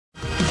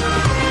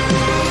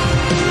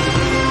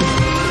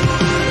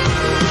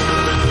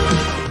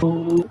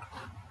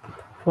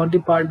for the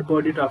part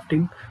body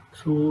drafting,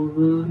 so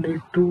we'll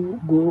need to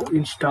go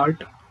in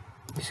start.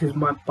 This is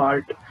my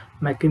part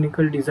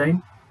mechanical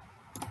design.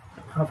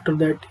 After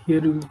that,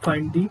 here you will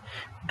find the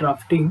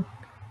drafting.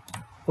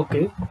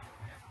 Okay,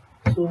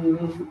 so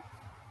we'll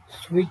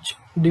switch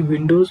the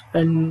windows,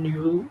 and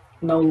you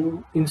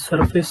now in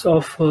surface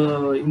of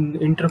in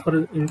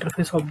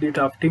interface of the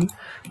drafting.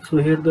 So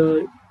here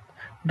the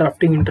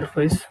drafting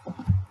interface.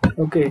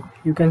 Okay,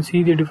 you can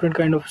see the different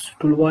kind of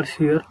toolbars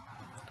here.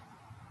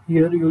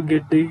 Here you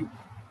get the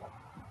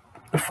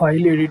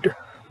file edit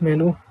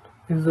menu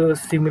is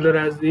similar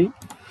as the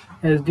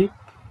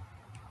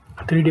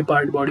 3D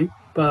part body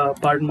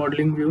part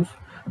modeling views.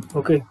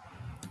 Okay,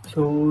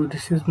 so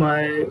this is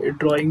my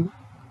drawing,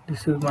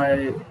 this is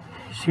my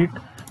sheet.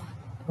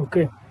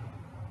 Okay,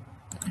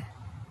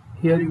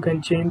 here you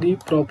can change the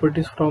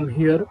properties. From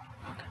here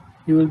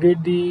you will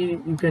get the,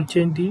 you can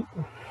change the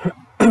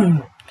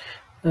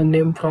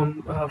name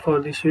from for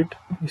the sheet.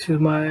 This is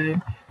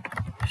my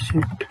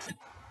sheet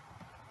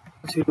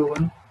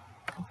 01.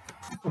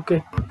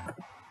 Okay,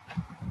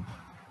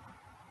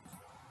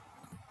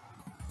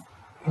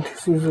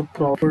 this is a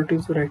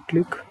properties, right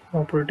click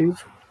properties.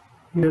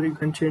 Here you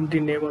can change the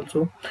name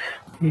also.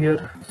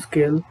 Here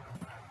scale,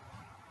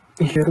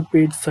 here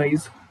page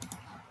size.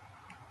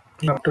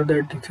 After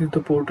that, this is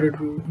the portrait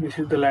view, this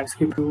is the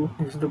landscape view,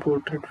 this is the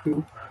portrait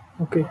view.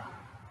 Okay,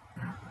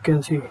 you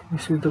can see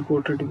this is the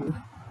portrait view,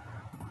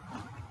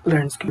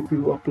 landscape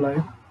view.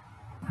 Apply.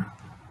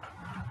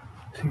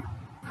 See,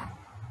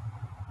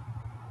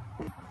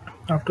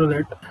 after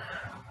that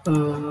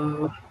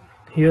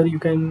here you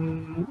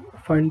can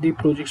find the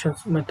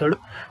projections method.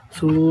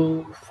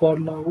 So for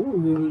now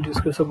we will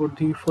discuss about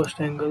the first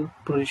angle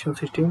projection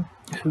system.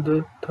 This is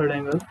the third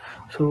angle,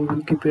 so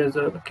we'll keep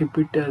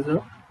it as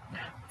a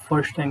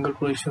first angle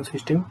projection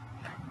system.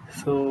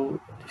 So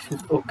this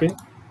is okay.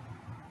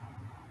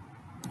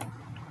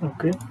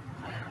 Okay,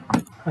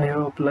 I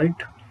have applied.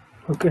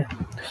 Okay,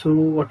 so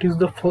what is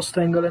the first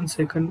angle and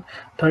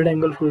third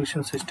angle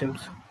projection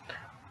systems?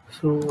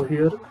 So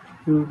here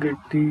you get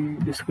the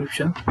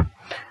description.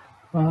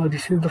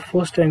 This is the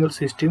first angle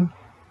system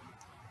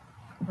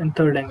and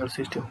third angle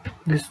system.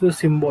 This is the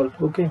symbol.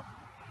 Okay,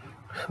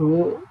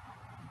 so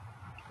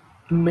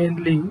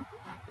mainly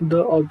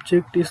the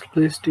object is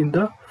placed in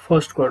the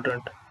first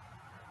quadrant.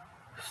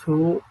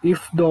 So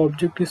if the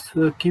object is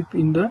kept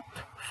in the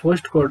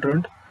first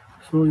quadrant,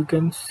 so you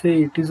can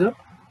say it is a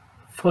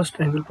first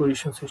angle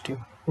projection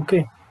system.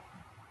 Okay,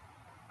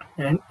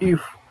 and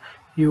if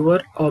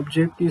your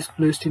object is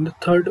placed in the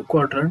third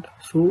quadrant,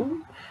 so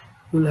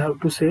you will have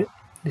to say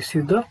this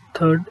is the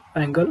third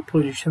angle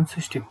projection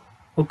system.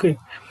 Okay,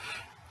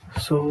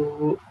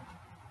 so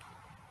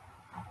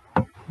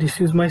this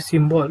is my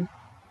symbol,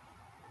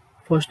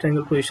 first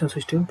angle projection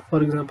system.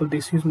 For example,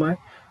 this is my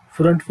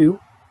front view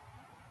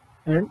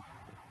and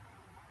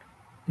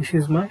this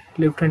is my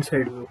left hand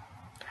side view.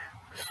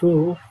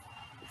 So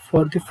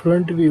for the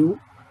front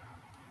view,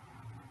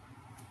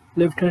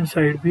 left hand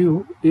side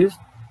view is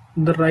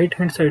the right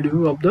hand side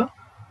view of the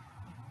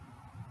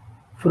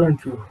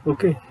front view.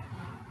 Okay,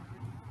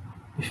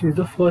 this is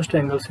the first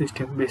angle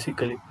system.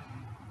 Basically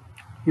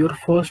your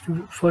first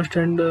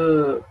hand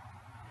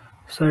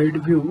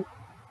side view,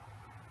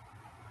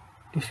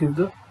 this is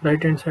the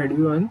right hand side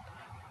view and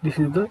this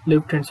is the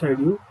left hand side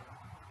view.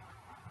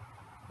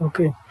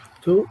 Okay,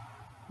 so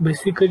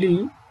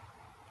basically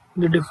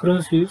the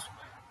difference is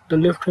the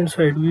left hand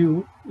side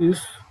view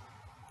is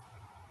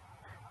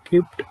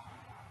kept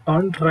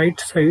on right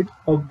side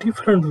of the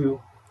front view.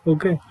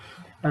 Okay,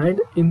 and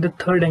in the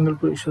third angle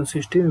projection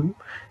system,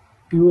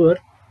 your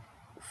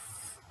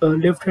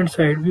left hand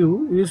side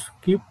view is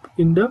kept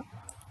in the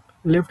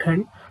left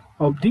hand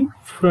of the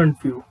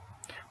front view.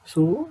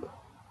 So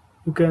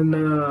you can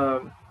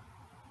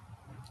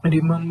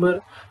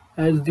remember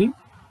as the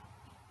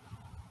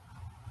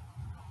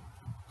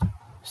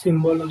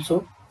symbol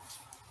also.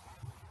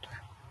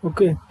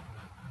 Okay,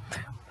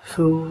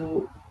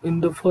 so in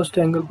the first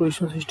angle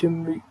projection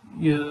system,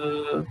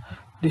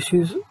 this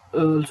is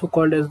also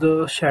called as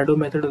the shadow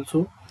method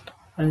also,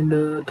 and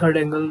third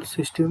angle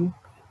system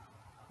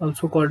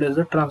also called as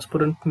the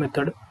transparent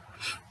method.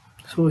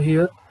 So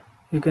here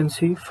you can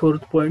see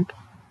fourth point,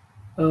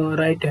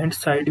 right hand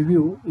side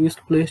view is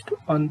placed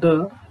on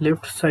the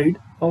left side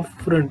of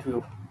front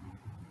view.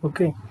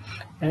 Okay,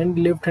 and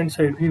left hand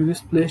side view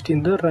is placed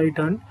in the right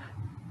hand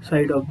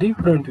side of the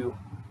front view.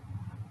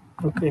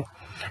 Okay,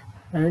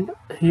 and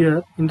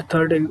here in the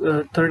third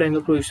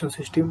angle projection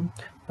system,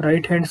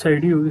 right hand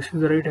side view, this is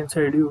the right hand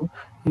side view,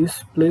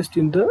 is placed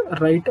in the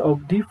right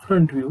of the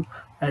front view,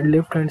 and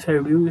left hand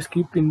side view is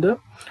kept in the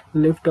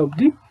left of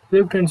the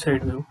left hand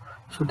side view.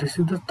 So this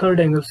is the third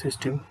angle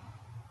system.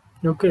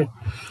 Okay,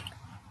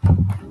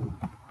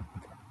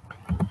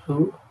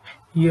 so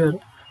here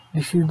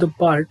this is the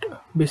part,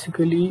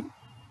 basically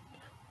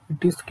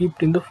it is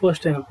kept in the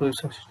first angle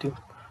projection system.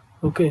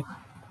 Okay,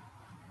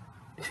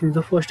 this is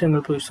the first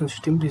angle projection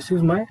system. This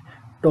is my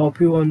top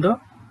view on the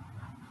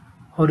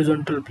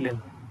horizontal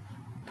plane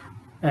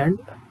and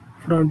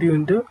front view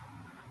in the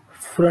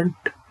front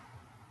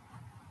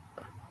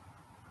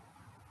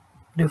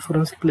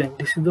reference plane.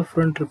 This is the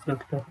front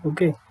reference plane.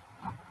 Okay,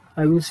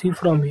 I will see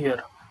from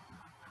here.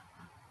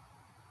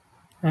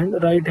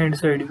 And right hand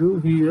side view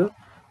here,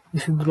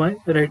 this is my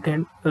right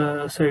hand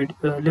side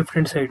left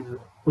hand side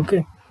view.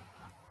 Okay,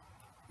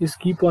 is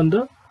keep on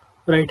the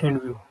right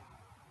hand view.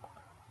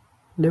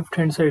 Left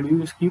hand side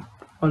view is keep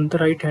on the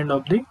right hand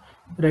of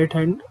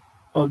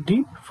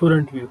the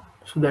front view.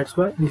 So that's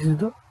why this is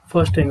the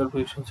first angle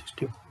projection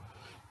system.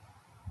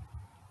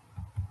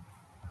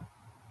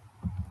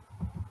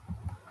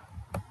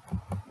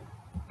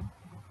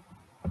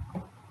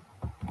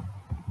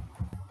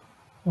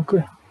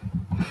 Okay,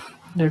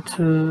 that's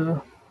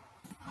the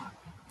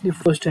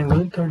first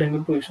angle, third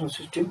angle projection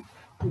system,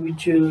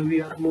 which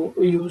we are more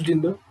used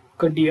in the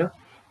Catia,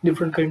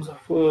 different kinds of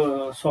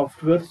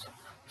softwares.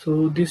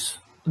 So this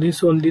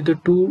only the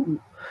two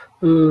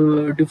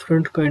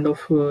different kind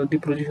of the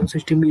projection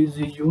system is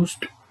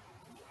used.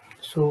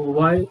 So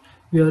why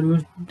we are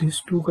used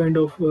these two kind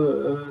of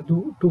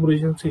two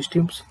projection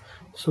systems?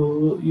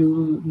 So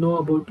you know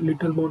about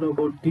little more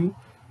about the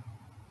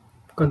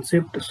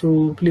concept.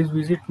 So please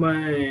visit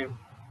my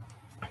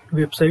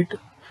website.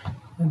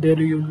 There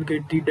you will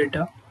get the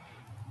data.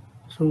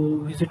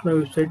 So visit my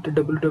website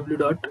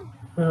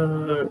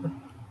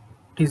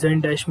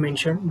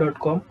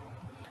www.design-mention.com.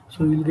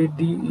 So you will get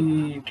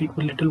the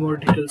little more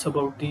details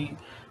about the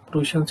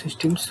projection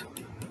systems.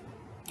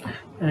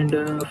 And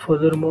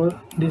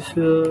furthermore, this is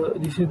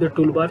the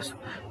toolbars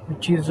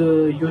which is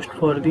used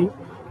for the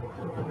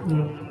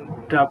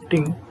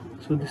drafting.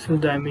 So this is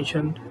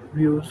dimension,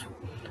 views,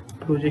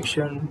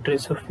 projection,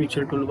 tracer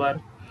feature toolbar.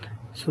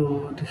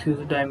 So this is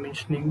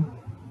dimensioning,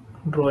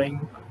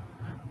 drawing,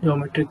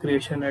 geometry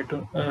creation,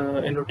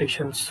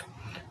 annotations,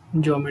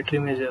 geometry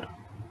measure.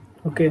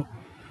 Okay,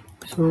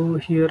 so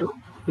here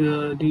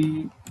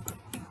the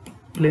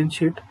plane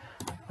sheet,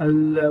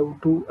 I'll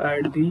have to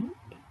add the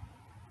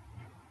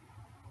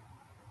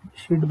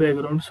sheet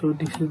background. So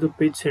this is the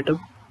page setup.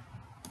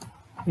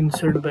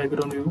 Insert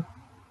background view,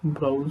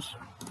 browse.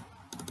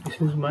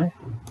 This is my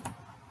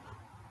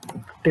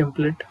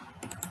template.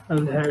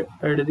 I'll add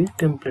the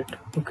template.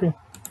 Okay,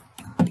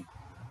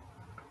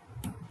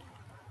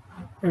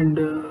 and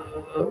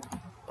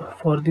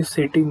for the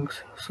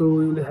settings, so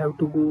you'll have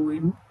to go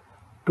in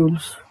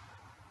tools.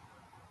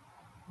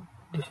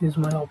 This is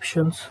my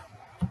options.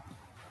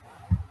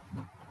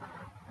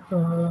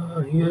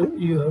 Here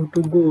you have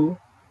to go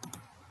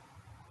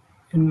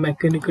in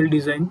mechanical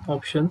design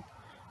option.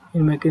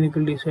 In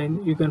mechanical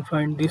design you can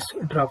find this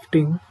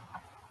drafting.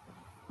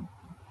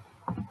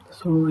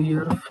 So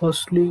here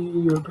firstly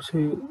you have to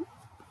say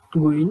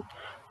go in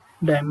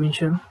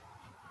dimension.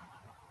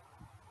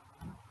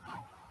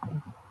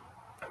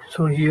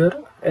 So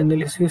here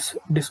analysis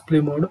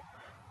display mode,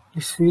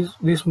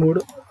 this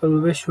mode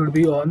always should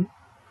be on.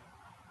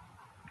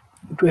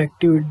 To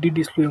activate the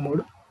display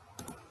mode,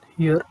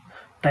 here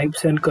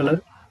types and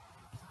color.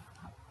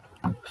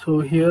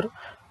 So here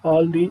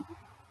all the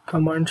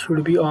commands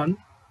should be on.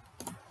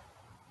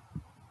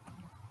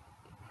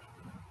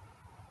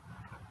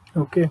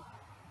 Okay,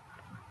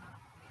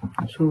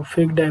 so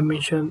fake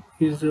dimension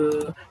is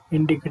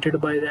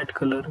indicated by that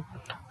color.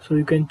 So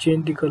you can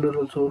change the color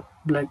also,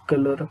 black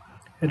color,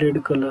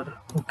 red color.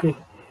 Okay,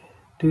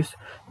 this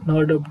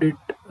not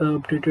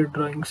updated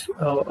drawings,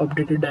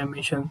 updated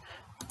dimension,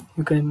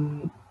 you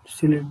can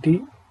select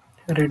the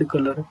red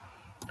color.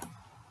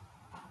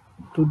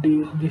 So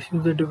this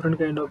is the different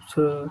kind of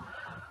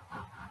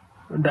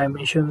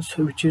dimensions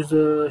which is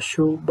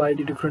show by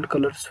the different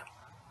colors.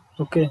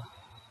 Okay,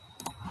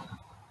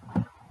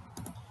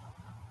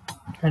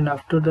 and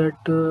after that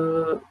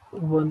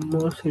one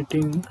more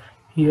setting,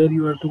 here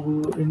you have to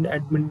go in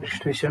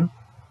administration.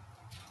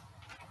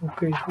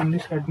 Okay, in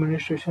this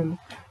administration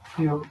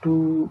you have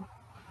to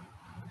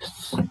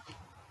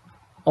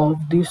off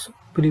this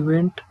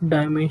prevent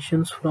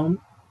dimensions from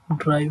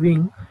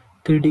driving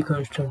 3D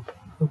constraint.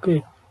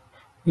 Okay,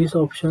 this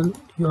option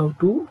you have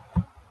to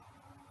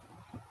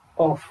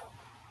off.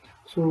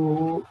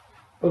 So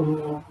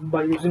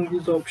by using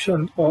this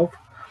option off,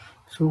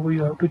 so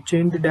you have to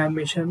change the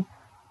dimension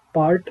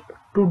part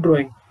to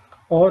drawing,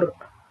 or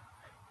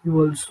you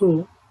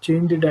also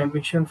change the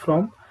dimension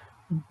from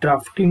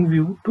drafting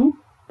view to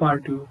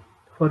part view.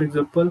 For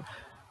example,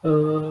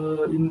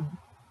 when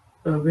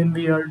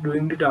we are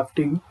doing the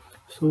drafting,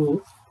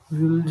 so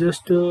we will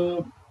just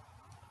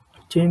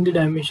change the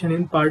dimension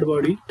in part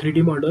body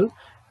 3D model,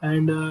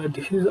 and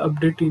this is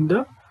update in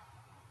the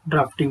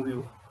drafting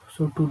view,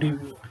 so 2D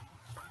view,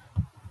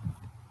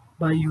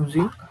 by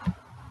using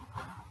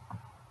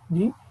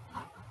the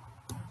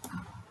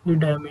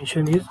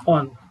dimension is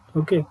on.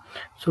 Okay,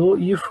 so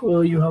if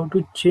you have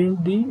to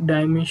change the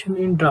dimension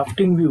in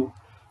drafting view,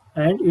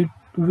 and it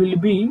will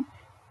be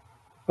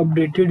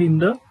updated in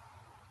the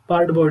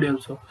part body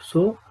also,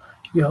 so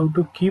you have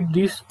to keep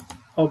this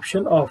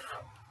option off.